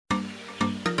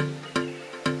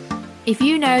If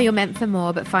you know you're meant for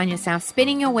more but find yourself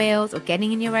spinning your wheels or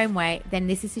getting in your own way, then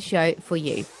this is the show for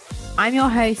you. I'm your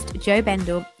host, Jo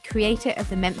Bendel, creator of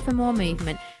the Meant for More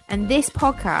movement, and this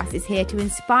podcast is here to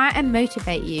inspire and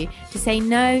motivate you to say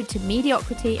no to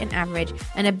mediocrity and average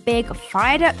and a big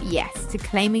fired up yes to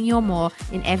claiming your more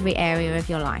in every area of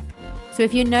your life. So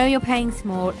if you know you're playing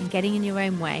small and getting in your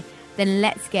own way, then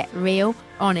let's get real,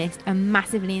 honest, and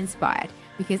massively inspired,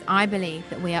 because I believe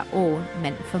that we are all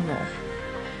meant for more.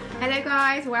 Hello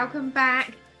guys, welcome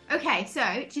back. Okay, so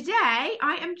today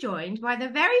I am joined by the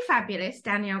very fabulous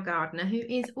Danielle Gardner, who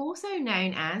is also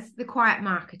known as the Quiet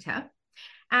Marketer.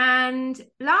 And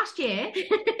last year,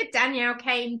 Danielle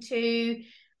came to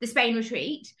the Spain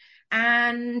retreat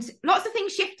and lots of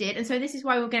things shifted. And so this is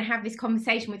why we're going to have this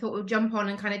conversation. We thought we'll jump on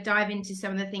and kind of dive into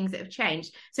some of the things that have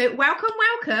changed. So welcome.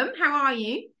 How are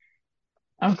you?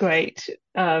 I'm great.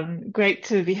 Great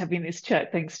to be having this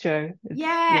chat. Thanks, Jo.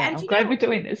 Yeah, I'm glad we're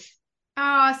doing this.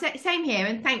 Oh, same here,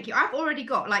 and thank you. I've already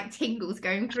got like tingles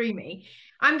going through me.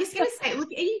 I'm just going to say, do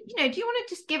you want to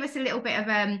just give us a little bit of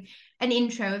an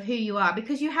intro of who you are?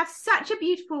 Because you have such a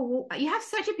beautiful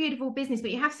business,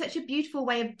 but you have such a beautiful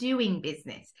way of doing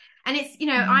business, and it's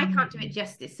I can't do it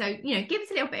justice. So give us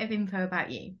a little bit of info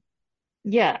about you.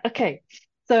 Yeah. Okay.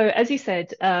 So as you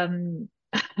said,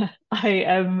 I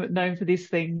am known for this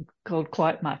thing called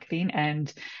quiet marketing,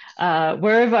 and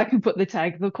wherever I can put the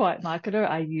tag the quiet marketer,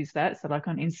 I use that. So like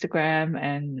on Instagram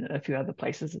and a few other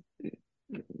places.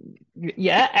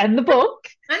 Yeah, and the book.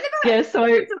 And the book. Yeah, so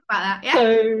talk about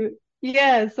that.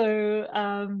 Yeah.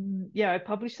 I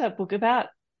published that book about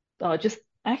just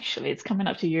actually it's coming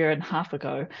up to a year and a half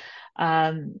ago.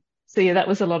 That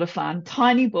was a lot of fun.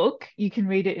 Tiny book, you can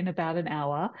read it in about an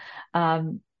hour.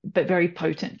 But very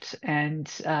potent,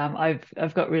 and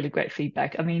I've got really great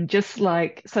feedback. I mean, just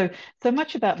like so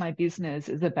much about my business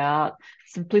is about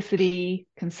simplicity,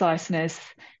 conciseness,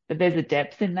 but there's a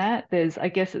depth in that. I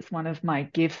guess it's one of my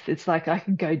gifts. It's like I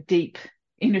can go deep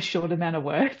in a short amount of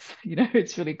words.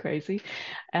 It's really crazy.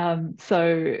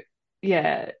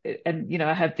 Yeah, and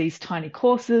I have these tiny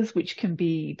courses which can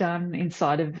be done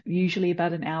inside of usually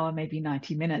about an hour, maybe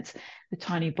 90 minutes. The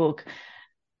tiny book.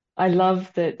 I love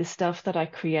that the stuff that I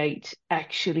create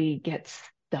actually gets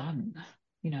done,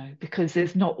 because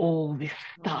there's not all this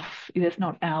stuff. There's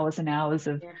not hours and hours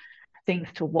of things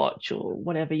to watch or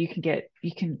whatever. You can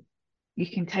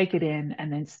take it in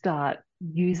and then start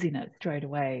using it straight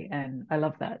away. And I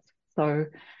love that. So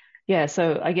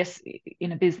I guess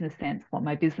in a business sense, what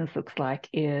my business looks like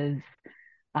is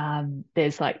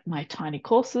there's like my tiny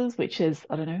courses, which is,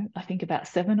 I don't know, I think about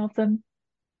 7 of them.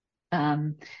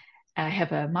 I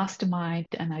have a mastermind,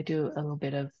 and I do a little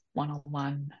bbit of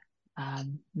one-on-one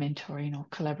mentoring or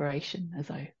collaboration,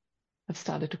 as I have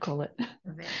started to call it.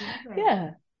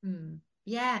 Yeah.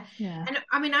 Yeah. And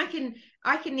I mean, I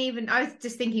was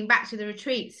just thinking back to the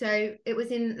retreat. So it was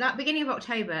in beginning of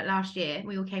October last year.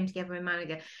 We all came together in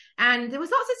Malaga, and there was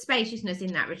lots of spaciousness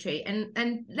in that retreat. And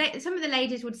some of the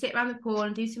ladies would sit around the pool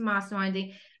and do some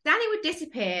masterminding. Danny would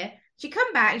disappear. She'd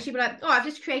come back and she'd be like, "Oh, I've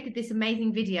just created this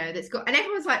amazing video that's got," and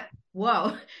everyone's like,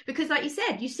 "Whoa," because like you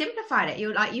said, you simplified it.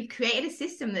 You've created a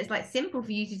system that's like simple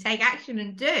for you to take action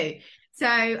and do. So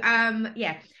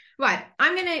right.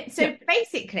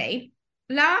 Basically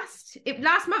last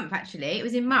month, actually, it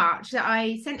was in March, that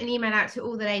I sent an email out to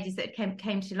all the ladies that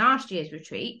came to last year's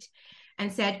retreat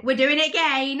and said, "We're doing it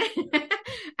again."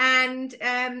 And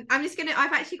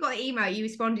I've actually got the email you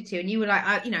responded to, and you were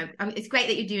like, it's great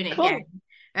that you're doing it again.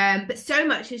 But so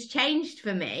much has changed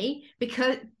for me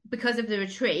because of the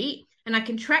retreat, and I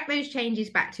can track those changes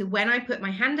back to when I put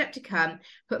my hand up to come,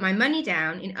 put my money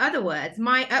down. In other words,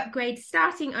 my upgrade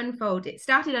started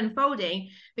unfolding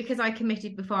because I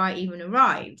committed before I even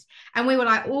arrived. And we were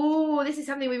like, "Oh, this is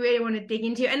something we really want to dig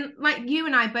into." And like you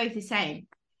and I both are saying,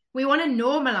 we want to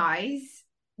normalize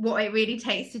what it really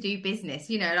takes to do business,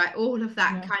 like all of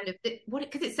that kind of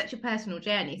because it's such a personal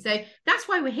journey. So that's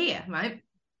why we're here, right?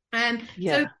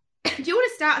 So do you want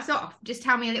to start us off? Just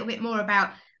tell me a little bit more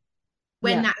about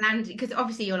when that landed, because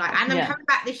obviously you're like, "And I'm coming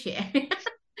back this year."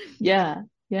 Yeah.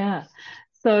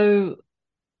 So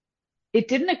it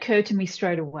didn't occur to me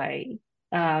straight away.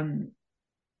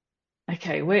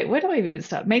 Okay, where do I even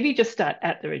start? Maybe just start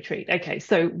at the retreat. Okay,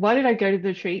 so why did I go to the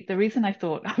retreat? The reason I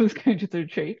thought I was going to the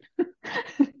retreat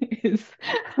is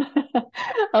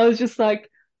I was just like,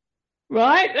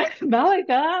 right,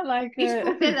 Malaga, like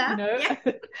a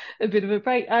bit of a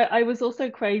break. I was also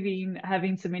craving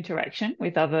having some interaction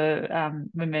with other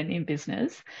women in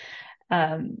business,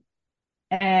 and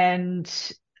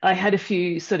I had a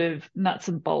few sort of nuts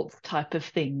and bolts type of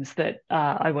things that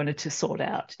I wanted to sort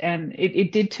out. And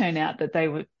it did turn out that they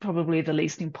were probably the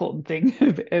least important thing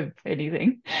of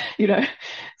anything, you know.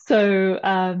 So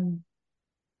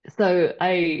so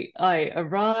I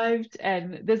arrived,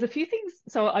 and there's a few things.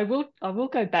 So I will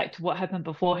go back to what happened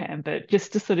beforehand, but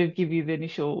just to sort of give you the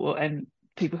initial, and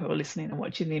people who are listening and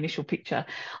watching, the initial picture.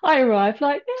 I arrived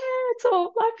like, yeah, it's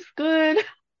all, life's good.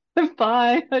 I'm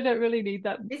fine. I don't really need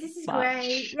that This is much,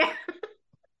 great. Yeah.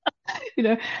 you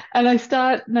know. And I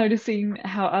start noticing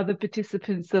how other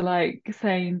participants are like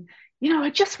saying, I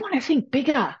just want to think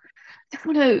bigger. Just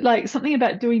want to, like, something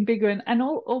about doing bigger. And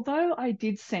although I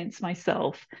did sense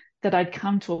myself that I'd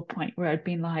come to a point where I'd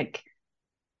been like,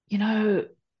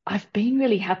 I've been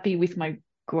really happy with my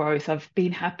growth. I've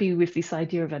been happy with this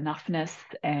idea of enoughness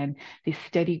and this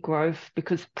steady growth,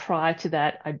 because prior to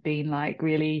that, I'd been like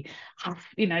really,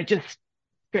 just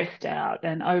stressed out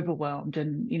and overwhelmed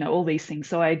and, all these things.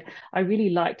 So I really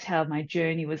liked how my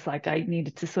journey was like, I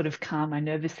needed to sort of calm my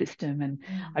nervous system. And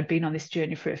I'd been on this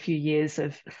journey for a few years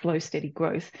of slow, steady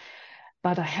growth.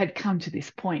 But I had come to this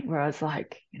point where I was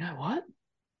like, you know what?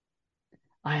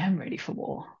 I am ready for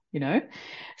more,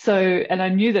 So, and I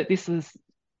knew that this was,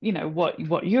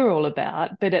 what you're all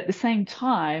about. But at the same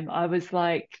time, I was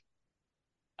like,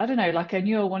 I don't know, like I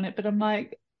knew I wanted, but I'm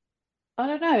like, I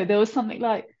don't know. There was something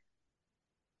like,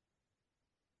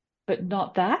 but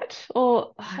not that.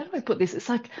 Or how do I put this? It's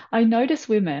like I notice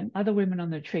other women on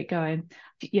the retreat going,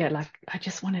 yeah, like I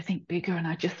just want to think bigger, and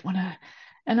I just want to.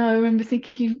 And I remember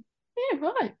thinking, yeah,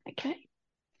 right, okay,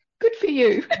 good for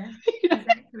you. Yeah,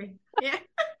 exactly. Yeah.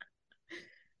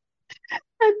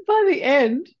 And by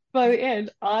the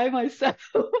end, I myself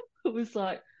was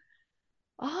like,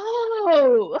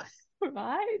 oh,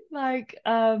 right. Like,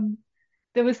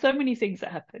 there were so many things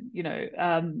that happened,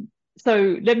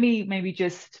 So let me maybe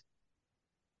just,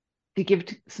 to give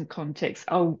some context,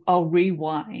 I'll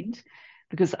rewind,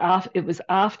 because it was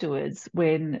afterwards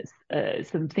when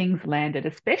some things landed,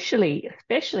 especially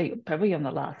probably on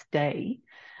the last day,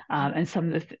 and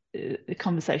some of the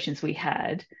conversations we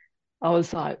had. I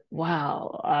was like,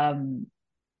 wow,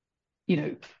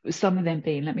 some of them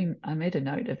being, I made a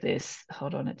note of this.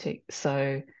 Hold on a tick.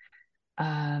 So,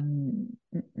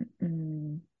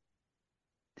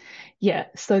 yeah,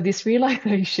 so this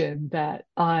realization that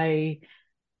I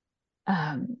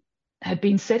had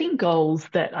been setting goals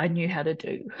that I knew how to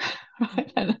do,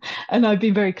 right? And I've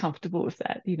been very comfortable with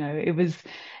that. It was,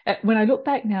 when I look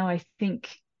back now, I think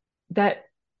that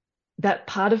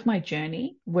part of my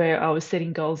journey where I was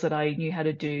setting goals that I knew how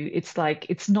to do, it's like,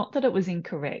 it's not that it was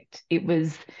incorrect. It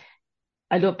was,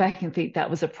 I look back and think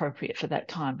that was appropriate for that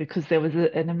time, because there was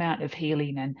an amount of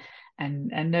healing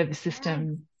and nervous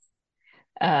system,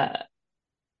 what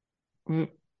do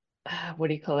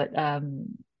you call it?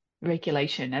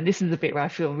 Regulation. And this is a bit where I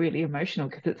feel really emotional,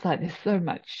 because it's like there's so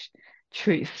much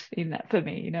truth in that for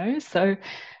me, So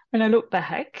when I look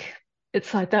back,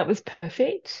 it's like that was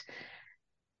perfect.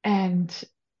 And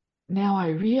now I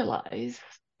realize,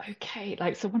 okay,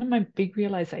 like, so one of my big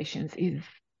realizations is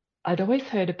I'd always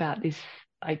heard about this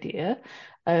idea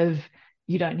of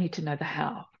you don't need to know the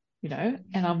how, and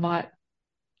I'm like,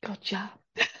 gotcha.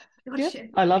 Yeah,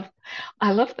 I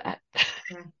love that.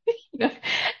 Yeah.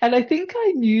 And I think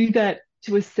I knew that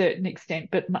to a certain extent,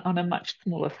 but on a much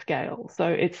smaller scale. So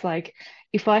it's like,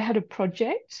 if I had a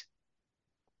project,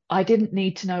 I didn't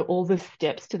need to know all the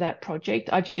steps to that project.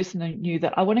 I just knew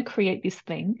that I want to create this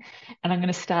thing, and I'm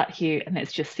going to start here, and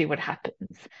let's just see what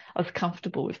happens. I was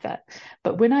comfortable with that.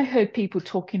 But when I heard people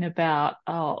talking about,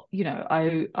 I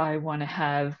want to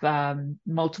have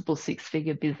multiple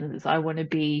six-figure businesses. I want to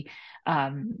be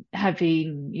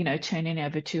having, turning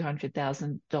over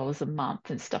 $200,000 a month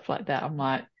and stuff like that. I'm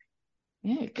like,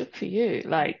 yeah, good for you.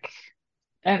 Like,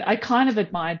 and I kind of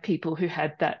admired people who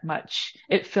had that much,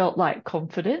 it felt like,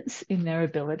 confidence in their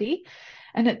ability.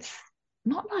 And it's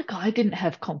not like I didn't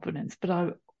have confidence,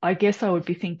 but I guess I would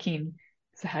be thinking,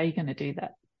 so how are you going to do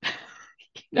that?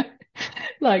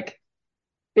 Like,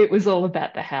 it was all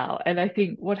about the how. And I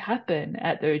think what happened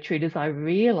at the retreat is I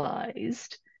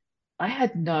realized I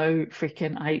had no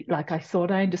I thought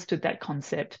I understood that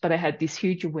concept, but I had this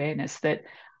huge awareness that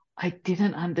I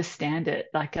didn't understand it.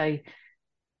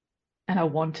 And I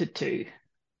wanted to,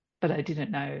 but I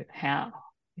didn't know how,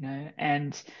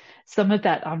 and some of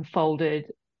that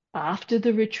unfolded after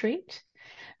the retreat.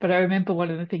 But I remember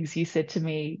one of the things you said to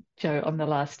me, Jo, on the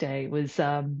last day was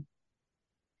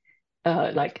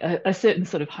like a certain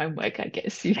sort of homework, I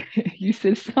guess. You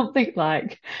said something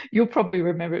like, you'll probably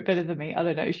remember it better than me. I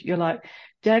don't know. You're like,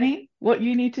 Danny, what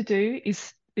you need to do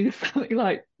is something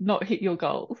like not hit your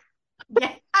goals.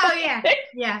 Yeah. Oh yeah,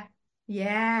 yeah,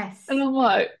 yes. And I'm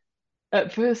like,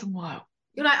 at first I'm like,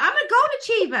 You're like, I'm a goal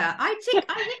achiever. I hit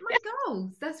my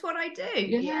goals. That's what I do.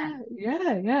 Yeah.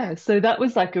 yeah. So that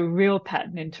was like a real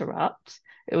pattern interrupt.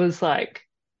 It was like,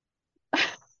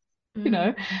 you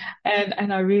know, Mm.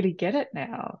 and I really get it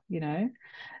now, you know.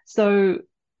 So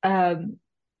um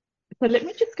so let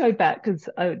me just go back because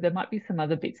there might be some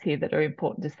other bits here that are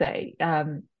important to say.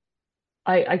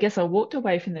 I guess I walked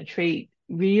away from the retreat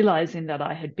realizing that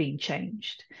I had been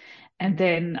changed. And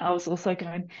then I was also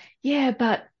going, yeah,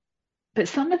 but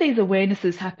some of these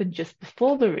awarenesses happened just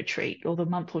before the retreat or the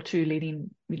month or two leading,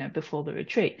 you know, before the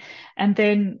retreat. And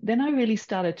then I really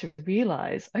started to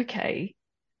realize, okay,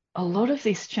 a lot of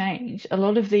this change, a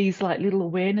lot of these like little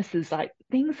awarenesses, like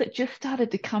things that just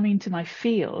started to come into my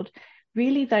field,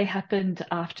 really they happened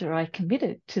after I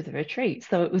committed to the retreat.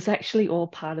 So it was actually all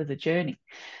part of the journey.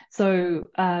 So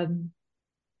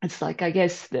it's like, I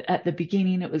guess that at the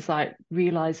beginning it was like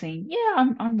realizing, yeah,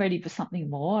 I'm ready for something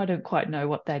more. I don't quite know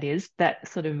what that is. That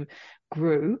sort of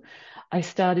grew. I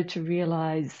started to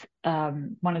realize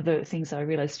one of the things I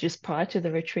realized just prior to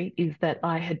the retreat is that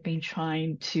I had been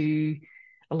trying to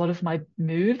a lot of my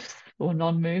moves or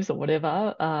non-moves or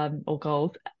whatever or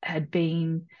goals had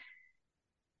been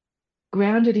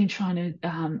grounded in trying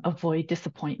to avoid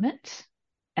disappointment,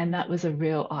 and that was a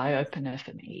real eye opener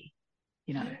for me,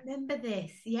 you know. I remember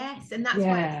this, yes, and that's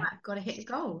why it's Yeah, like I've got to hit the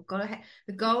goal. Got to hit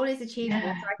the goal is achievable,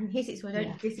 yeah, so I can hit it, so I don't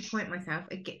yes, disappoint myself.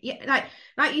 Yeah,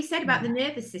 like you said about the yeah,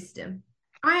 nervous system.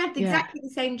 I had yeah, exactly the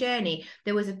same journey.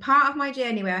 There was a part of my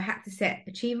journey where I had to set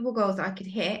achievable goals that I could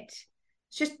hit.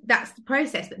 It's just that's the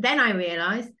process. But then I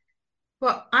realized,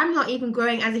 well, I'm not even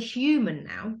growing as a human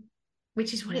now,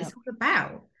 which is what yeah, it's all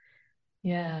about.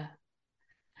 yeah.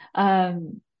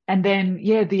 And then,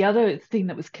 yeah, the other thing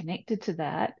that was connected to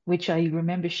that, which I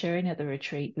remember sharing at the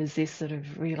retreat, was this sort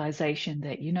of realization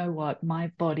that, you know what, my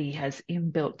body has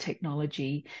inbuilt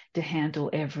technology to handle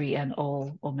every and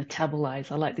all, or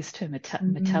metabolize. I like this term,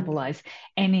 Mm. metabolize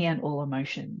any and all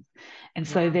emotions. And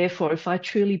so, Wow. therefore, if I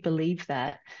truly believe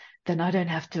that, then I don't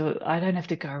have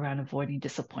to go around avoiding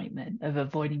disappointment, of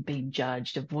avoiding being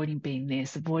judged, avoiding being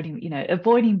this,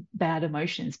 avoiding bad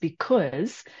emotions,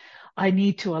 because I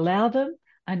need to allow them.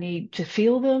 I need to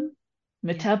feel them,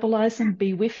 Yeah. metabolize Yeah. them,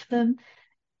 be with them,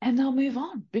 and they'll move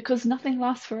on because nothing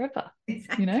lasts forever,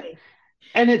 you know? Exactly.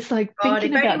 And it's like God,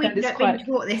 thinking if only about that we'd is been quite,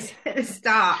 taught this at the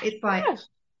start. It's like, yeah,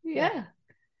 yeah, yeah.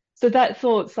 So that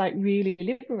thought's like really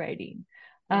liberating.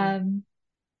 yeah. Um,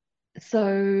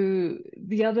 so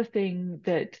the other thing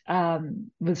that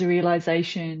was a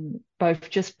realization, both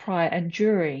just prior and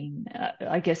during,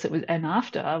 I guess it was, and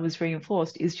after I was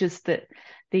reinforced, is just that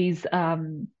these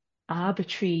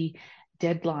arbitrary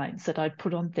deadlines that I'd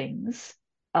put on things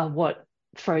are what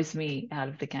throws me out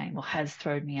of the game, or has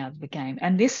thrown me out of the game.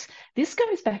 And this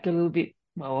goes back a little bit,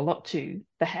 well, a lot to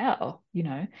the how, you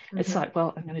know. It's Mhm. like,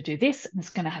 well, I'm going to do this and it's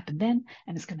going to happen then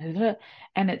and it's going to do.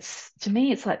 And it's, to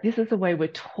me, it's like this is the way we're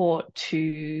taught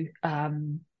to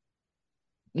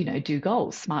do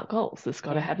goals, smart goals. It's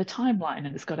got to Yeah. have a timeline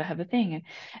and it's got to have a thing.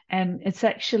 And it's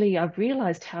actually, I've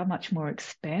realized how much more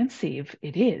expansive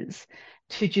it is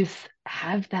to just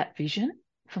have that vision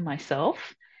for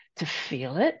myself, to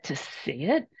feel it, to see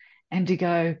it, and to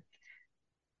go,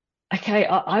 okay,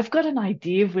 I've got an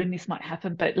idea of when this might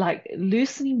happen, but like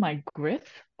loosening my grip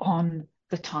on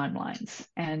the timelines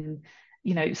and,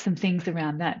 some things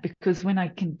around that, because when I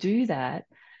can do that,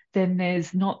 then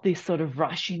there's not this sort of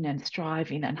rushing and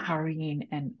striving and hurrying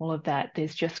and all of that.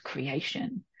 There's just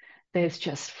creation. There's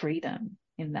just freedom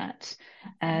in that.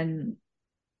 And,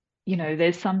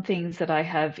 there's some things that I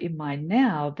have in mind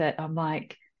now that I'm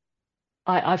like,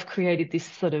 I've created this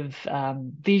sort of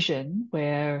vision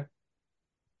where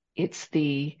it's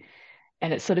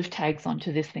and it sort of tags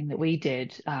onto this thing that we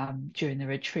did during the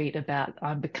retreat about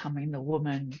I'm becoming the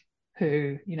woman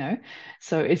who,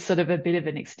 so it's sort of a bit of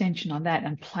an extension on that,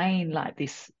 and playing like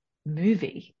this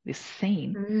movie, this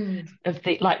scene Mm. of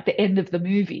the end of the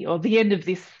movie, or the end of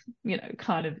this,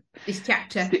 kind of This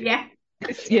chapter. Yeah.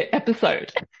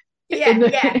 episode in Yeah.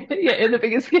 the Yeah. in the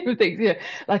bigger scheme of things. Yeah.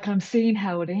 Like I'm seeing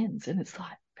how it ends, and it's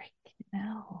like, freaking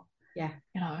hell, Yeah.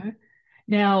 you know.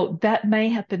 Now, that may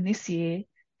happen this year.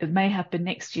 It may happen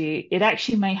next year. It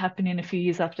actually may happen in a few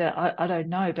years after. I don't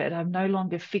know, but I'm no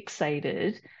longer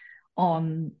fixated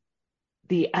on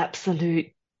the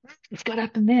absolute, it's got to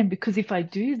happen then. Because if I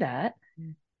do that,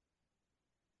 Mm.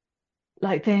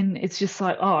 like then it's just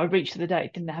like, oh, I reached the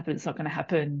date, didn't happen, it's not going to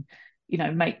happen.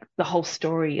 Make the whole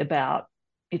story about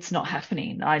it's not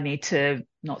happening. I need to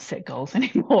not set goals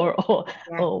anymore, or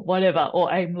Yeah. or whatever,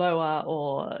 or aim lower,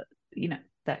 or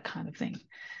that kind of thing.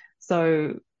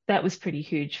 So that was pretty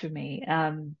huge for me.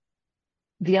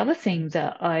 The other thing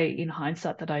that in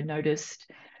hindsight, that I noticed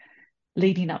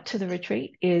leading up to the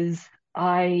retreat is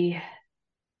I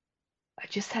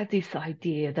just had this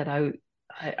idea that I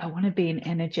want to be an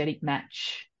energetic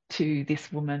match to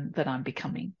this woman that I'm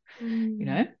becoming, you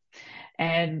know?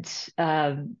 And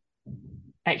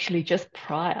actually, just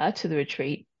prior to the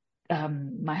retreat,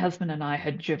 my husband and I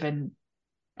had driven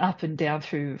up and down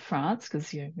through France,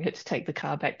 because we had to take the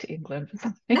car back to England or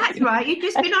something. That's right. You've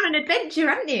just been on an adventure,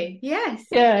 haven't you? Yes.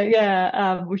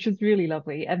 Yeah, which was really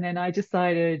lovely. And then I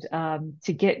decided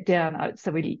to get down.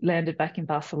 So we landed back in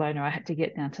Barcelona. I had to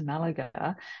get down to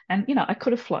Malaga, and I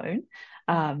could have flown.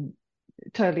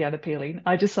 Totally unappealing.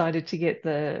 I decided to get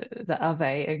the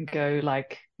AVE and go,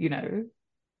 like,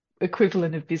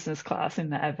 equivalent of business class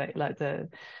in the AVE. Like,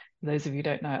 those of you who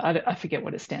don't know, I forget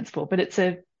what it stands for, but it's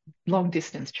a long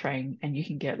distance train, and you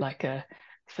can get like a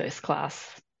first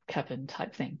class cabin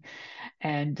type thing.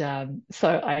 And so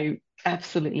I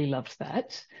absolutely loved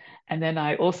that. And then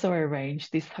I also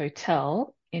arranged this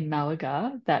hotel in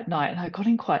Malaga that night, and I got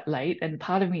in quite late, and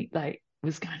part of me like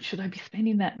was going, should I be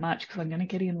spending that much, because I'm going to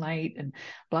get in late, and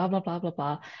blah blah blah blah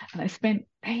blah. And I spent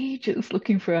ages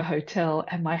looking for a hotel,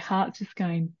 and my heart just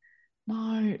going,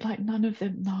 no, like none of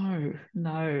them,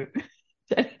 no.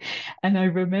 And I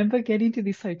remember getting to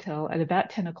this hotel at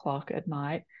about 10 o'clock at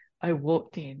night. I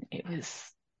walked in. It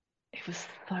was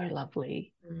so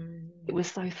lovely. It was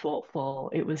so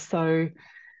thoughtful. It was so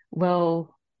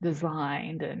well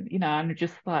designed. And, I'm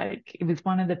just like, it was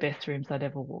one of the best rooms I'd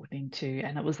ever walked into.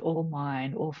 And it was all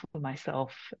mine, all for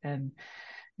myself. And,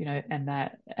 and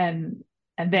that, and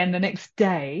then the next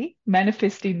day,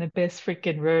 manifesting the best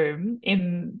freaking room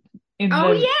in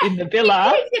the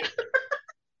villa.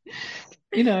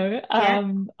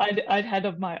 I'd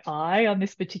had my eye on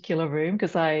this particular room,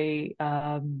 because I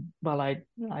don't know,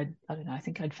 I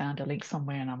think I'd found a link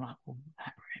somewhere, and I'm like, oh,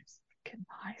 that room's freaking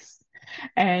nice.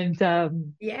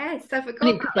 And yes, I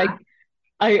forgot about that.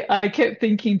 I kept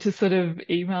thinking to sort of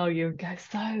email you and go,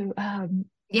 so how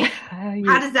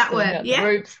does that work?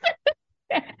 Yeah.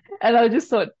 And I just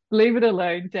thought, leave it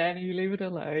alone, Danny, leave it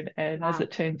alone. And as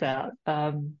it turns out,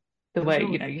 the way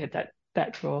you had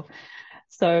that drawer.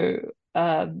 So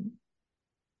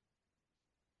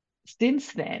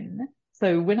since then,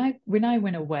 so when I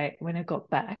went away, when I got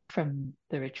back from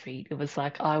the retreat, it was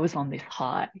like I was on this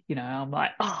high, I'm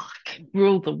like, oh, I can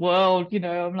rule the world,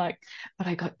 I'm like, but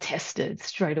I got tested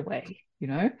straight away,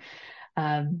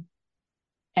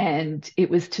 and it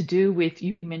was to do with,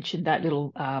 you mentioned that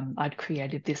little, I'd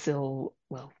created this little,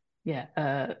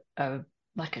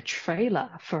 like a trailer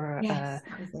for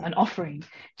an offering. Do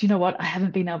you know what? I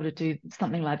haven't been able to do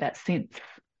something like that since.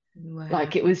 Wow.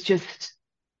 Like, it was just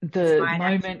the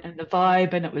moment and the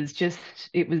vibe, and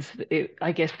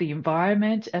I guess the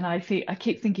environment. And I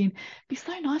keep thinking, it'd be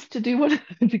so nice to do one of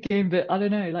those again, but I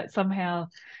don't know, like somehow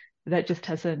that just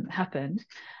hasn't happened.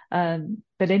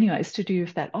 But anyway, it's to do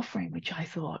with that offering, which I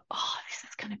thought, oh, this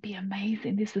is going to be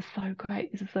amazing. This is so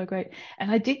great. This is so great. And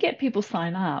I did get people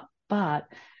sign up, but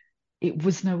it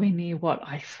was nowhere near what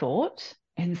I thought.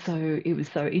 And so it was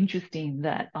so interesting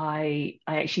that I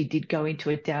actually did go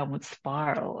into a downward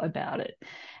spiral about it.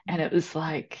 And it was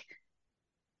like,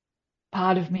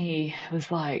 part of me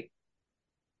was like,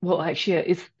 well,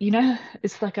 actually,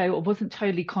 it's like I wasn't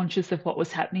totally conscious of what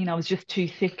was happening. I was just too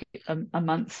thick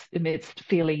amidst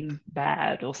feeling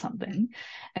bad or something.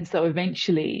 And so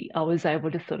eventually I was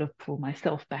able to sort of pull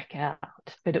myself back out.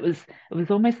 But it was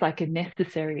almost like a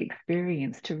necessary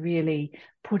experience to really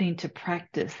put into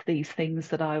practice these things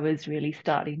that I was really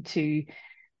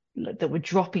that were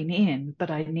dropping in,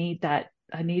 but I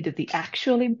needed the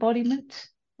actual embodiment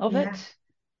of it.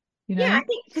 Yeah, I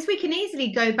think because we can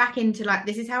easily go back into like,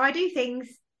 this is how I do things.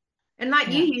 And like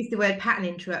you used the word pattern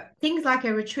interrupt. Things like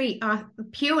a retreat are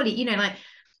purely, like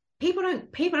people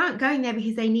aren't going there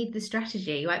because they need the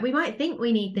strategy. Like, we might think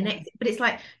we need the next, but it's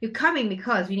like, you're coming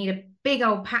because we need a big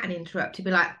old pattern interrupt to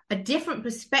be like a different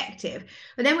perspective.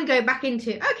 And then we go back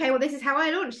into, okay, well, this is how I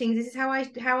launch things. This is how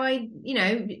I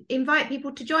invite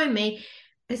people to join me.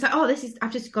 It's like, oh,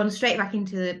 I've just gone straight back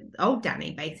into the old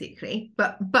Danny, basically.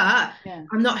 But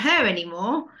I'm not her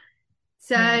anymore.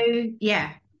 So,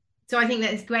 So I think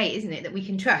that's great, isn't it? That we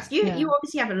can trust. You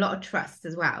obviously have a lot of trust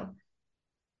as well.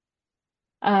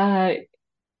 I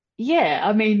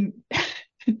mean,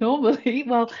 normally,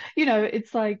 well,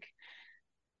 it's like,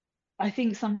 I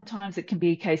think sometimes it can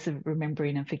be a case of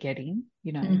remembering and forgetting,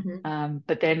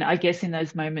 but then I guess in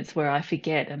those moments where I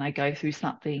forget and I go through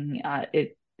something,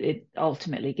 it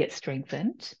ultimately gets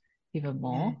strengthened even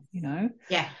more,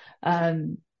 Yeah.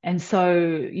 And so,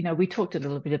 you know, we talked a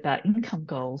little bit about income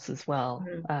goals as well,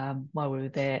 while we were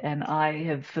there. And I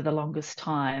have, for the longest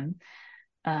time,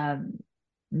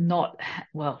 not,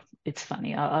 well, it's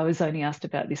funny. I was only asked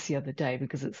about this the other day,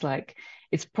 because it's like,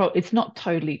 it's not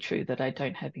totally true that I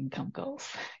don't have income goals.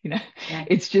 You know,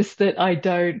 it's just that I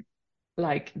don't,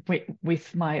 like,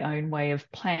 with my own way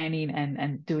of planning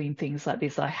and doing things like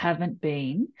this, I haven't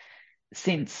been,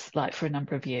 since, like, for a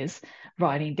number of years,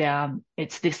 writing down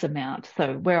it's this amount.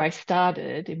 So where I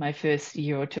started in my first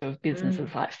year or two of business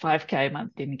was like 5K a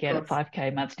month, didn't get it, 5K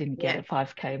a month, didn't get it,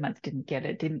 5K a month, didn't get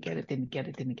it, didn't get it, didn't get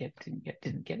it, didn't get it,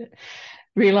 didn't get it.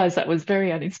 Realized that was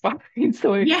very uninspiring.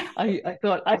 So I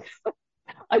thought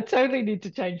I totally need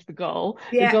to change the goal.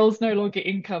 The goal's no longer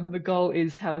income. The goal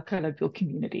is, how can I build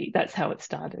community? That's how it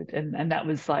started. And that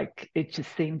was like, it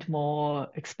just seemed more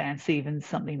expansive and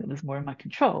something that was more in my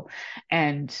control.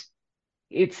 And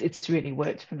it's really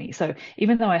worked for me. So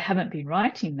even though I haven't been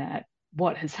writing that,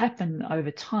 what has happened over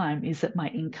time is that my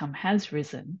income has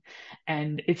risen,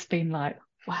 and it's been like,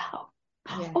 wow,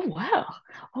 oh, wow,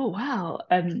 oh, wow.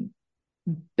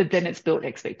 But then it's built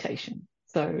expectation.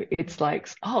 So it's like,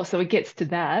 oh, so it gets to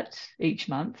that each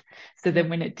month. So then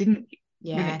when it doesn't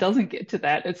get to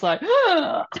that, it's like,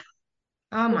 oh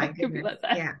my goodness. Like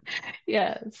that.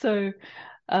 Yeah. So,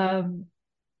 so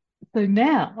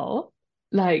now,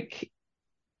 like,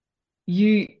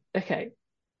 this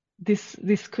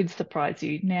could surprise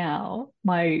you. Now,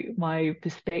 my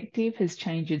perspective has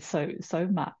changed so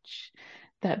much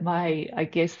that I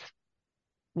guess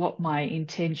what my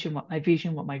intention, what my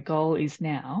vision, what my goal is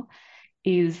now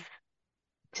is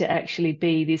to actually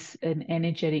be an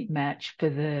energetic match for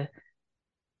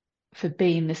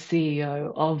being the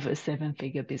CEO of a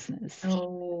 7-figure business.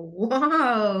 Oh,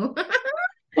 wow.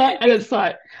 And it's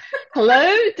like,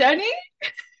 hello, Danny,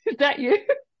 is that you?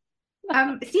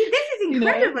 See, this is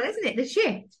incredible, isn't it? The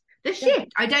shift.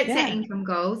 I don't set income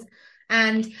goals.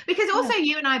 And because also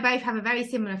you and I both have a very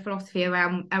similar philosophy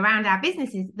around our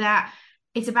businesses, that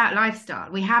it's about lifestyle.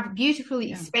 We have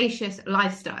beautifully spacious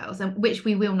lifestyles, which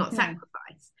we will not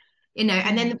sacrifice, you know.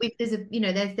 And then there's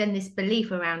then this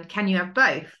belief around, can you have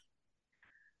both?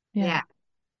 Wow.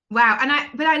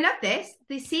 But I love this.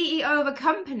 The CEO of a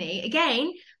company,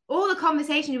 again, all the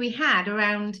conversation we had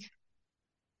around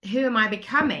who am I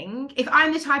becoming? If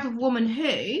I'm the type of woman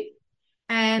who,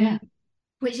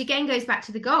 which again goes back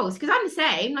to the goals, because I'm the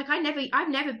same. Like I've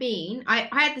never been. I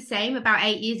had the same about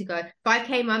 8 years ago.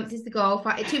 5K months is the goal.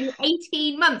 It took me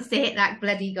 18 months to hit that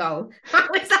bloody goal. I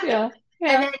was like,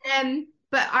 and then,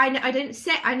 but I didn't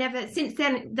set. I never. Since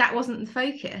then, that wasn't the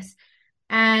focus.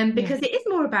 Because it is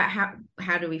more about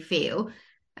how do we feel.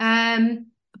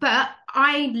 But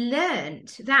I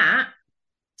learned that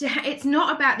it's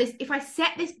not about this. If I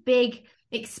set this big,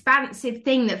 expansive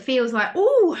thing that feels like,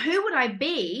 oh, who would I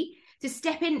be to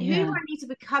step in? Who do I need to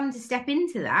become to step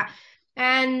into that?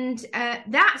 And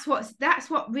that's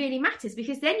what really matters,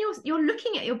 because then you're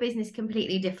looking at your business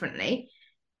completely differently.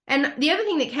 And the other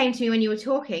thing that came to me when you were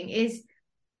talking is,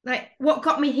 like, what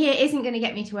got me here isn't going to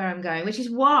get me to where I'm going, which is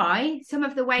why some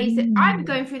of the ways that I'm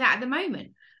going through that at the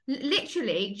moment.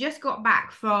 Literally just got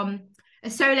back from a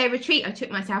solo retreat I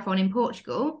took myself on in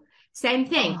Portugal. Same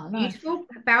thing. Oh, nice. Beautiful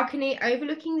balcony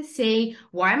overlooking the sea.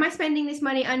 Why am I spending this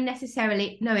money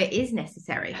unnecessarily? No, it is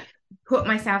necessary. Put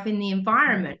myself in the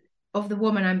environment of the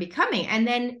woman I'm becoming, and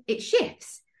then it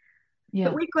shifts.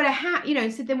 But we've got to have,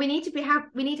 so then we need to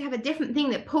have a different thing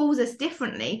that pulls us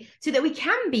differently so that we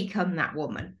can become that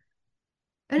woman.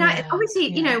 And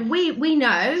obviously, we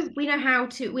know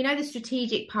the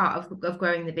strategic part of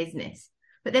growing the business,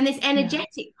 but then this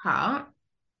energetic part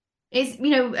is,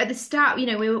 at the start,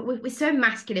 we're so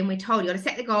masculine. We're told, you got to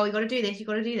set the goal, you got to do this, you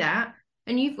got to do that.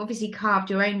 And you've obviously carved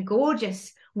your own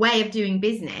gorgeous way of doing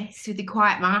business with the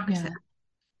quiet marketer.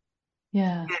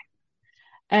 Yeah.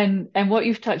 And what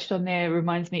you've touched on there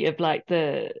reminds me of, like,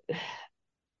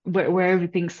 where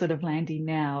everything's sort of landing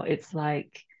now. It's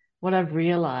like, what I've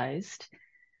realized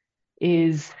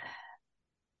is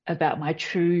about my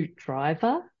true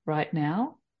driver right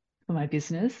now for my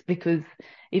business, because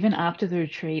even after the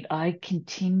retreat, I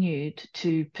continued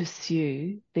to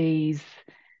pursue these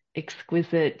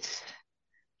exquisite,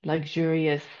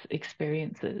 luxurious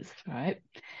experiences, right?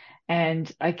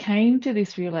 And I came to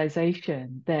this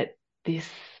realization that this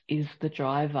is the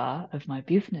driver of my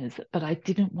business, but I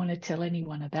didn't want to tell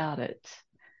anyone about it,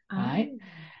 right?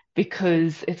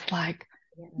 Because it's like,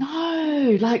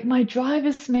 no, like, my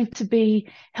driver's meant to be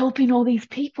helping all these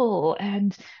people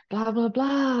and blah, blah,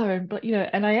 blah. And,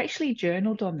 and I actually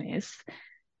journaled on this,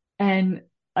 and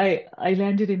I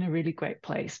landed in a really great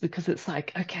place, because it's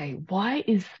like, okay, why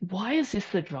is this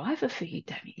the driver for you,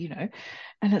 Danny?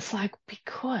 And it's like,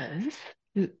 because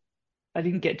I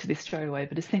didn't get to this straight away,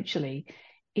 but essentially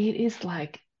it is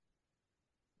like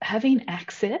having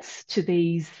access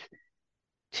to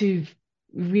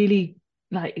really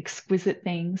like exquisite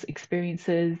things,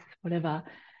 experiences, whatever.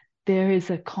 There is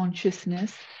a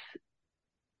consciousness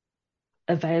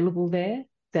available there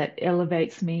that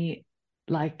elevates me,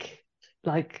 like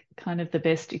kind of the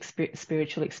best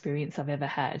spiritual experience I've ever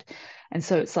had. And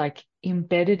so it's like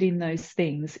embedded in those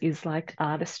things is like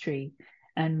artistry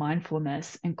and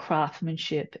mindfulness and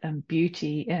craftsmanship and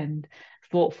beauty and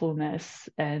thoughtfulness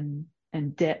and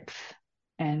depth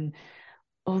and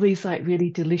all these like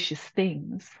really delicious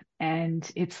things. And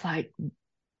it's like,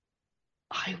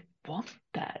 I want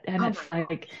that. And it's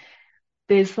like,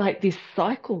 there's like this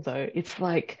cycle though. It's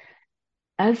like,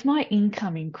 as my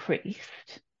income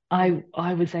increased, I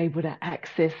was able to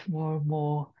access more and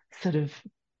more sort of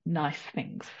nice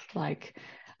things, like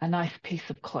a nice piece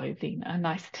of clothing, a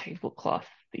nice tablecloth,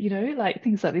 like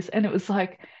things like this. And it was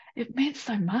like, it meant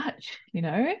so much,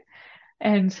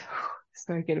 and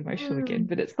sorry, I get emotional again,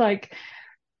 but it's like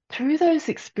through those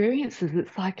experiences,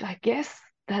 it's like, I guess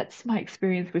that's my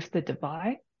experience with the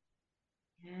divine,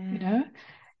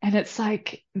 and it's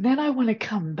like, then I want to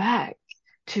come back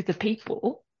to the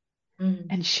people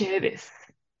and share this.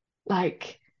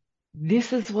 Like,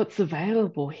 this is what's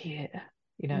available here,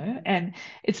 and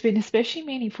it's been especially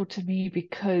meaningful to me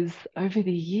because over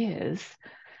the years,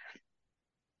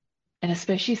 and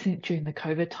especially since during the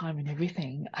COVID time and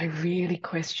everything, I really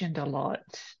questioned a lot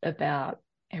about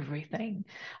everything.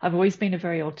 I've always been a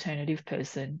very alternative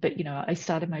person, but I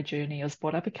started my journey. I was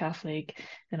brought up a Catholic,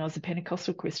 then I was a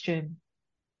Pentecostal Christian,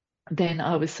 then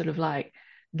I was sort of like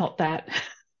not that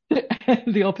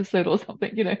the opposite or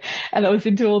something, and I was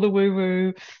into all the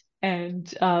woo-woo,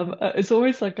 and it's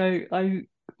always like I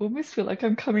almost feel like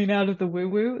I'm coming out of the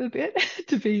woo-woo a bit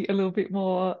to be a little bit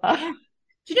more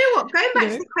Do you know what, going back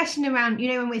to the question around,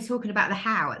 when we're talking about the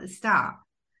how at the start,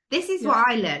 this is what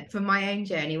I learned from my own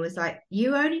journey, was like,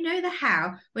 you only know the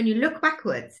how when you look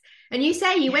backwards. And you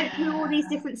say you went through all these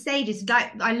different stages.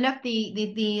 Like, I love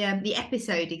the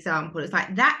episode example. It's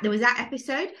like that, there was that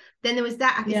episode, then there was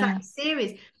that. It's like a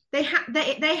series. They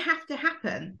have to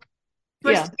happen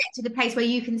for us to get to the place where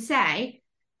you can say,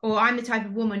 or I'm the type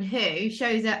of woman who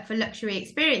shows up for luxury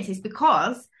experiences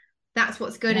because that's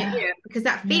what's going to, because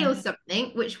that feels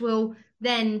something which will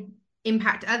then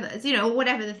impact others, or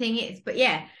whatever the thing is. But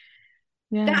that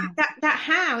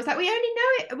how is like, we only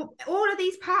know it. All of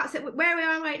these parts that where we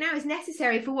are right now is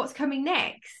necessary for what's coming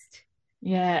next.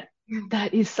 That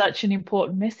is such an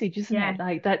important message, isn't it?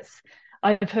 Like,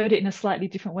 I've heard it in a slightly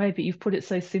different way, but you've put it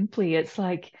so simply. It's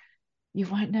like, you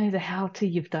won't know the how till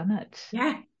you've done it.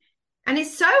 And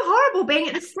it's so horrible being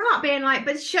at the start, being like,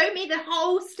 but show me the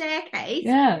whole staircase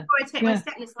before I take my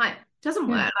step. And it's like, it doesn't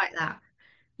work like that,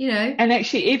 And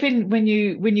actually, even when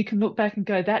you can look back and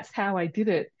go, that's how I did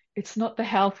it, it's not the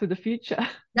how for the future.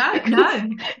 No.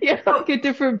 You're like a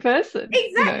different person.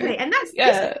 Exactly. And that's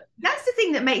the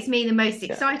thing that makes me the most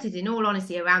excited, in all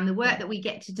honesty, around the work that we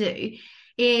get to do,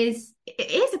 it is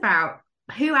about,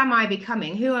 who am I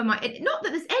becoming? Who am I? Not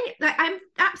that there's any, like, I'm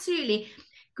absolutely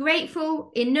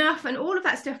grateful enough and all of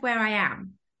that stuff where I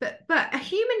am, but a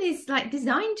human is like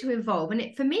designed to evolve,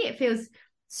 and for me it feels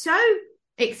so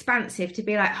expansive to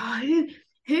be like, who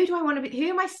do I want to be, who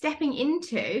am I stepping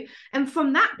into? And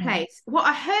from that place, what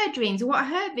are her dreams, or what are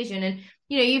her vision? And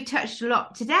you've touched a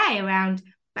lot today around,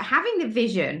 but having the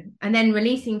vision and then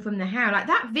releasing from the how, like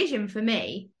that vision for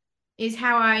me is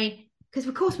how because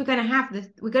of course we're going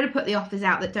to put the offers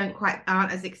out that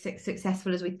aren't as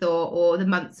successful as we thought, or the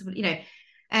months,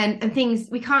 and things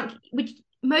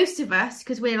most of us,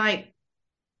 because we're like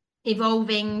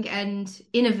evolving and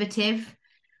innovative,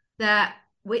 that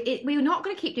we're not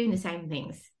going to keep doing the same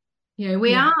things. We're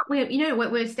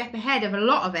a step ahead of a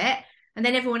lot of it, and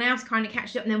then everyone else kind of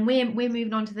catches up, and then we're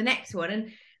moving on to the next one.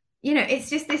 And it's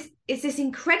just this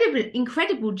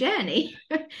incredible journey.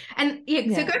 And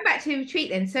so going back to retreat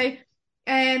then, so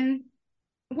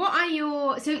what are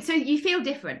your, so you feel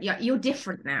different, you're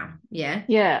different now?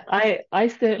 I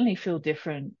certainly feel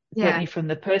different, certainly from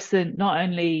the person, not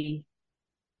only,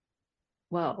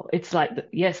 well, it's like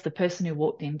the person who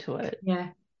walked into it,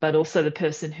 but also the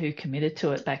person who committed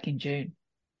to it back in June.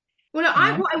 Well,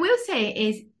 what I will say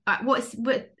is, what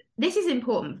this is an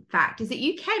important fact, is that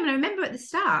you came, and I remember at the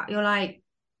start you're like,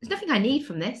 there's nothing I need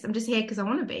from this, I'm just here because I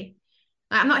want to be,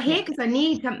 like, I'm not here because I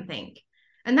need something.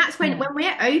 And that's when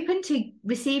we're open to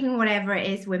receiving whatever it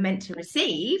is we're meant to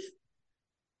receive,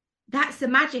 that's the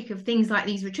magic of things like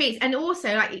these retreats. And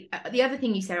also, like the other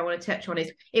thing you said I want to touch on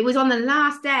is it was on the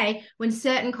last day when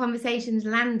certain conversations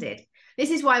landed. This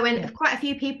is why when quite a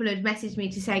few people had messaged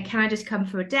me to say, can I just come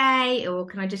for a day, or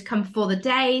can I just come for the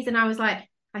days? And I was like,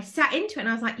 I sat into it and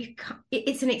I was like, you can't,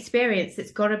 it's an experience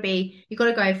that's got to be, you've got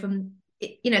to go from,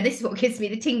 this is what gives me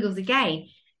the tingles again.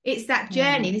 It's that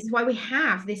journey. This is why we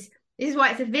have this. This is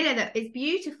why it's a villa that is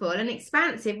beautiful and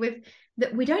expansive, with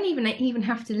that we don't even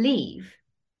have to leave,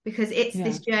 because it's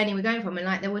this journey we're going from. And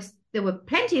like there were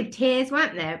plenty of tears,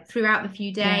 weren't there, throughout the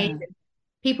few days. And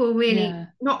people really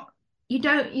you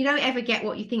don't ever get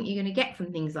what you think you're going to get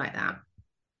from things like that.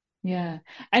 Yeah.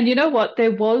 And you know what,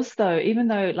 there was though, even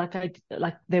though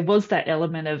there was that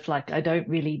element of like, I don't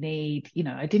really need,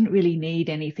 I didn't really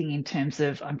need anything in terms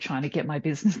of I'm trying to get my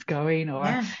business going,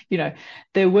 or,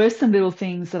 there were some little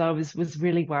things that I was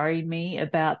really worrying me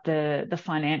about the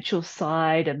financial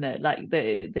side, and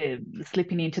the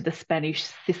slipping into the Spanish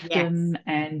system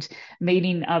and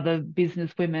meeting other business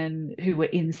women who were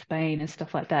in Spain and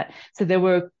stuff like that. So there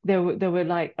were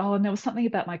like, oh, and there was something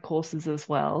about my courses as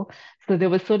well. So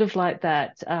there was sort of like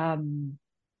that,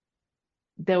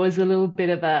 there was a little bit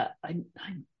of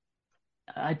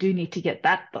I do need to get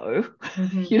that though.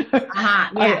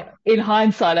 In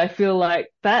hindsight, I feel like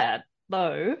that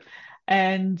though.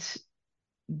 And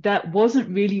that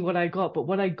wasn't really what I got, but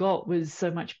what I got was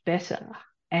so much better.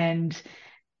 And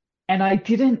I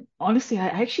didn't, honestly, I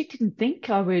actually didn't think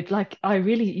I would, I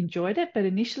really enjoyed it. But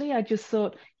initially I just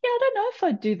thought, I don't know if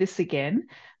I'd do this again.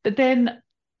 But then,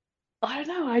 I don't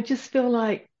know, I just feel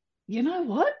like, you know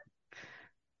what?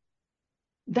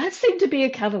 That seemed to be a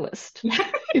catalyst, and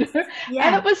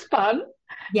it was fun.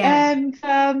 And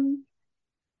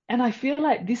I feel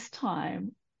like this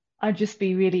time I'd just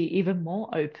be really even more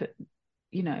open,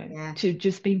 to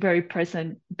just being very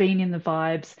present, being in the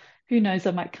vibes. Who knows,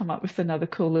 I might come up with another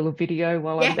cool little video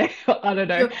while I'm there. I don't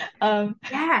know.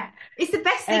 It's the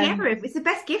best thing ever. It's the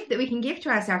best gift that we can give to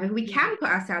ourselves. If we can put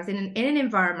ourselves in an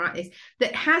environment like this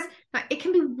that has, it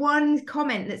can be one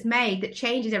comment that's made that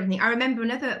changes everything. I remember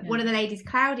one of the ladies,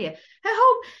 Claudia,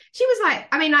 she was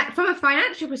like, from a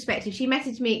financial perspective, she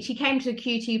messaged me, she came to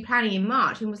Q2 planning in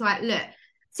March and was like, look,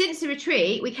 since the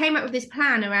retreat, we came up with this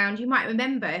plan around, you might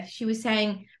remember, she was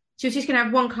saying she was just going to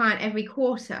have one client every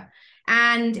quarter.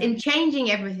 And in changing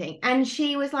everything, and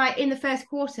she was like, in the first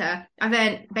quarter I've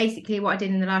earned basically what I did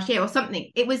in the last year or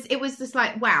something. It was just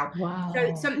like wow.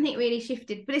 So something really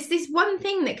shifted. But it's this one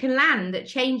thing that can land that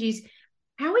changes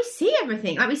how we see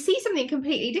everything. Like we see something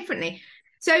completely differently.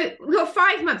 So we've got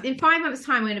 5 months. In 5 months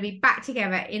time we're going to be back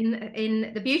together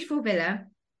in the beautiful villa.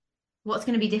 What's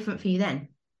going to be different for you then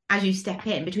as you step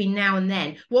in between now and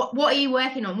then? What are you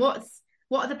working on? What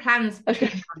are the plans between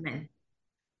now and then?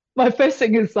 My first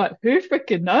thing is like, who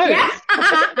freaking knows?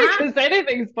 Because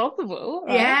anything's possible.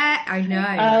 Right? Yeah, I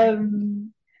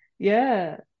know.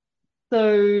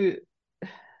 So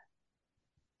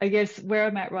I guess where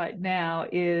I'm at right now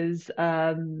is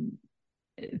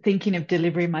thinking of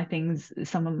delivering my things,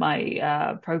 some of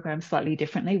my programs slightly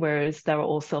differently, whereas they were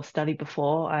all self-study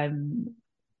before. I'm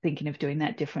thinking of doing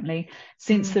that differently.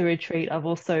 Since the retreat, I've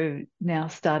also now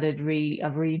started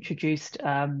I've reintroduced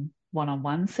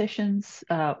one-on-one sessions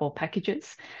or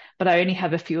packages, but I only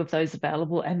have a few of those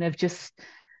available, and they've just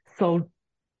sold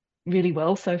really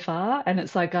well so far. And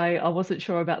it's like I wasn't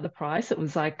sure about the price. It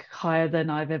was like higher than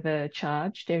I've ever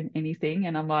charged in anything,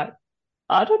 and I'm like,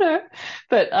 I don't know,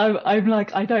 but I'm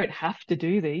like, I don't have to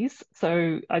do these,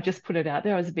 so I just put it out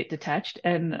there. I was a bit detached,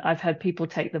 and I've had people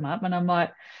take them up, and I'm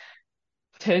like,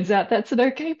 turns out that's an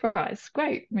okay price.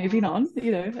 Great, moving on.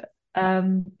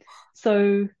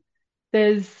 So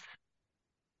there's.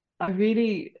 I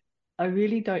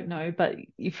really don't know, but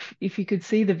if you could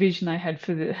see the vision I had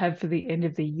for the end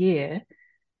of the year,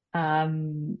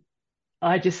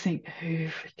 I just think, who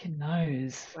freaking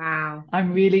knows? Wow.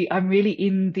 I'm really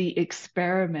in the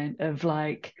experiment of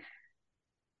like,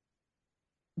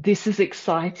 this is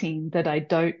exciting that I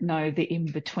don't know the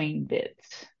in-between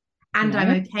bits. And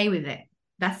I'm okay with it.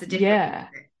 That's the difference.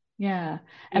 Yeah.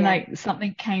 And like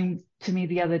something came to me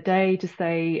the other day to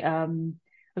say,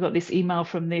 I got this email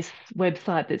from this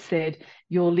website that said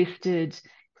you're listed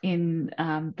in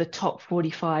the top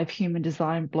 45 human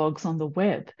design blogs on the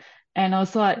web. And I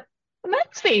was like,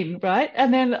 that's been right.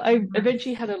 And then I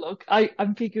eventually had a look.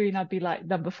 I'm figuring I'd be like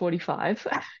number 45.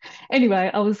 Anyway,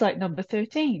 I was like number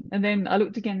 13. And then I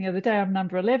looked again the other day, I'm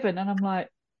number 11. And I'm like,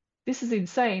 this is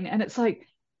insane. And it's like,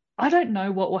 I don't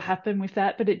know what will happen with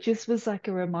that, but it just was like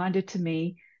a reminder to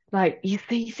me, like, you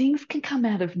see, things can come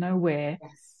out of nowhere.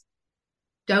 Yes.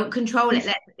 Don't control it.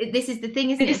 This is the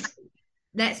thing, isn't it?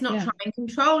 Let's not try and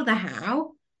control the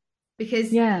how.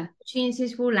 because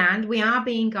opportunities will land. We are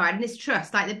being guided, and it's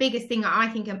trust. Like the biggest thing that I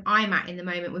think I'm at in the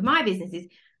moment with my business is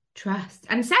trust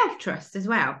and self-trust as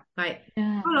well. Like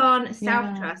full on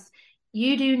self-trust.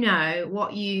 You do know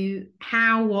what,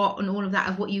 and all of that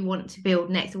of what you want to build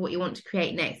next, or what you want to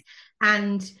create next,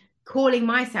 and calling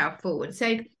myself forward.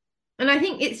 So, and I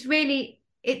think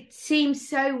it seems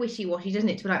so wishy-washy, doesn't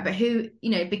it, to be like, but who,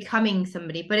 becoming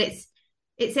somebody, but it's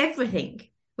everything.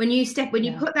 When you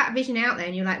put that vision out there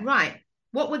and you're like, right,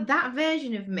 what would that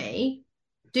version of me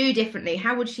do differently?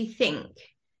 How would she think?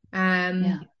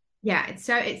 It's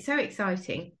so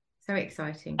exciting. So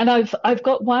exciting. And I've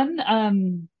got one,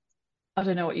 I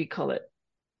don't know what you call it,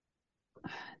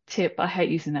 tip. I hate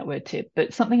using that word tip,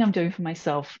 but something I'm doing for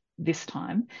myself this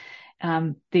time.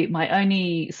 My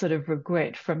only sort of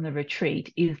regret from the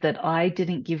retreat is that I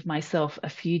didn't give myself a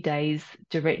few days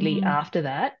directly after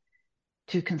that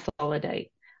to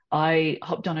consolidate. I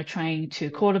hopped on a train to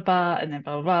Cordoba and then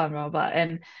blah, blah, blah, blah,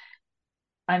 blah.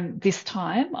 And this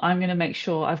time I'm going to make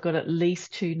sure I've got at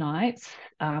least 2 nights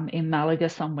in Malaga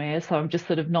somewhere. So I'm just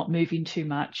sort of not moving too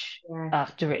much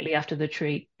directly after the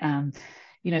retreat.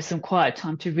 Some quiet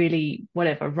time to really,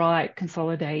 write,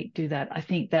 consolidate, do that. I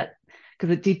think that,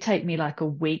 because it did take me like a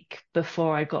week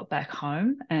before I got back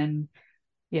home. And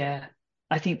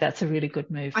I think that's a really good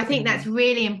move. I think that's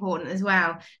really important as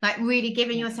well. Like really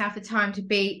giving yourself the time to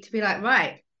be like,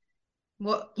 right,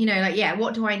 what,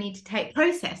 what do I need to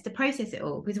process it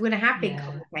all? Because we're going to have big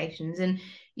conversations, and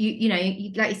you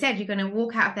like you said, you're going to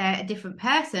walk out of there a different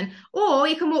person, or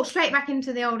you can walk straight back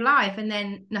into the old life and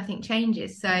then nothing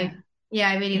changes. So I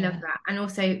really love that. And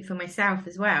also for myself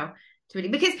as well, to really,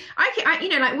 because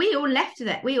I we all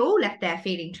left there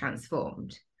feeling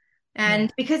transformed.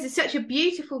 And because it's such a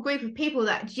beautiful group of people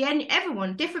that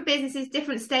everyone, different businesses,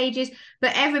 different stages,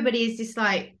 but everybody is just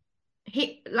like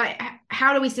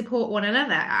how do we support one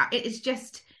another? It's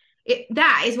just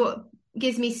that is what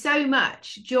gives me so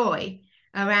much joy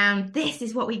around. This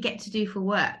is what we get to do for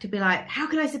work, to be like, how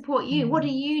can I support you? What do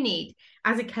you need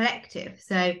as a collective?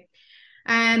 So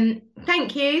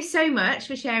thank you so much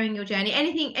for sharing your journey.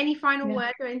 Any final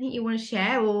words or anything you want to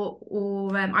share,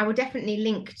 or I will definitely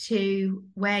link to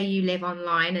where you live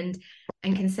online,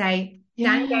 and can say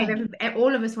Dan gave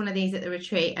all of us one of these at the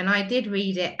retreat, and I did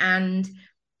read it, and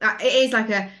it is like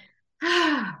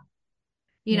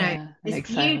it's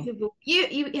beautiful.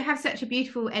 You have such a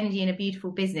beautiful energy and a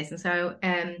beautiful business, and so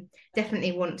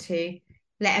definitely want to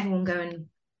let everyone go and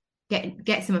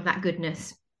get some of that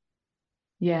goodness.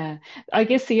 Yeah, I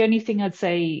guess the only thing I'd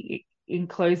say in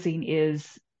closing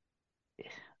is,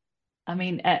 I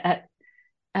mean, at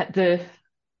the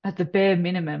bare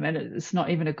minimum, and it's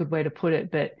not even a good way to put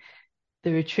it, but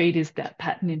the retreat is that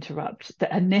pattern interrupt,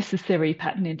 a necessary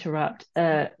pattern interrupt,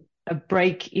 a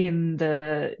break in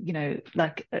the,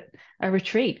 like a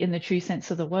retreat in the true sense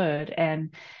of the word,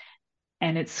 and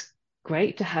it's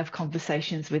great to have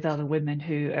conversations with other women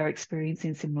who are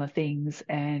experiencing similar things,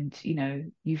 and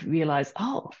you realize,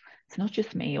 oh, it's not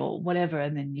just me or whatever,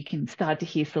 and then you can start to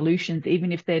hear solutions,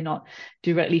 even if they're not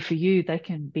directly for you, they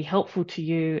can be helpful to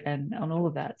you, and on all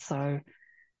of that. So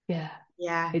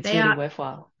it's really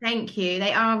worthwhile. Thank you.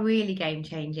 They are really game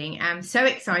changing. I'm so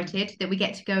excited that we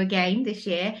get to go again this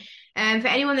year. For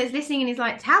anyone that's listening and is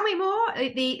like, tell me more,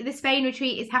 the Spain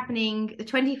retreat is happening the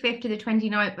 25th to the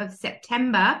 29th of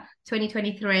September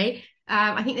 2023.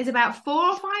 I think there's about 4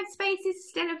 or 5 spaces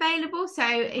still available, so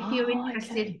if you're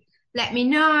interested, let me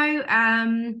know.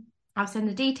 I'll send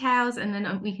the details, and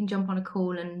then we can jump on a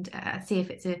call and see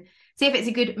if it's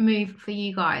a good move for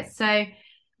you guys. So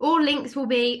all links will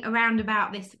be around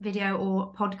about this video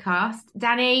or podcast.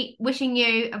 Danny, wishing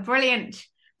you a brilliant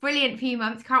few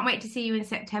months. Can't wait to see you in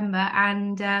September.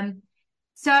 And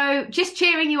so just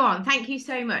cheering you on. Thank you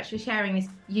so much for sharing this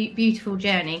beautiful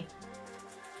journey.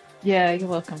 Yeah, you're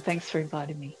welcome. Thanks for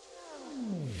inviting me.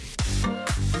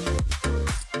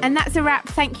 And that's a wrap.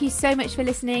 Thank you so much for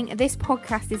listening. This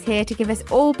podcast is here to give us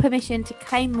all permission to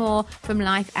claim more from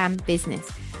life and business.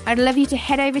 I'd love you to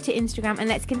head over to Instagram and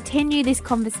let's continue this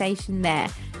conversation there.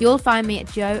 You'll find me at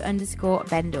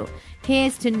Joe_Bendel.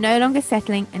 Here's to no longer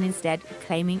settling and instead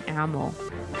claiming our more.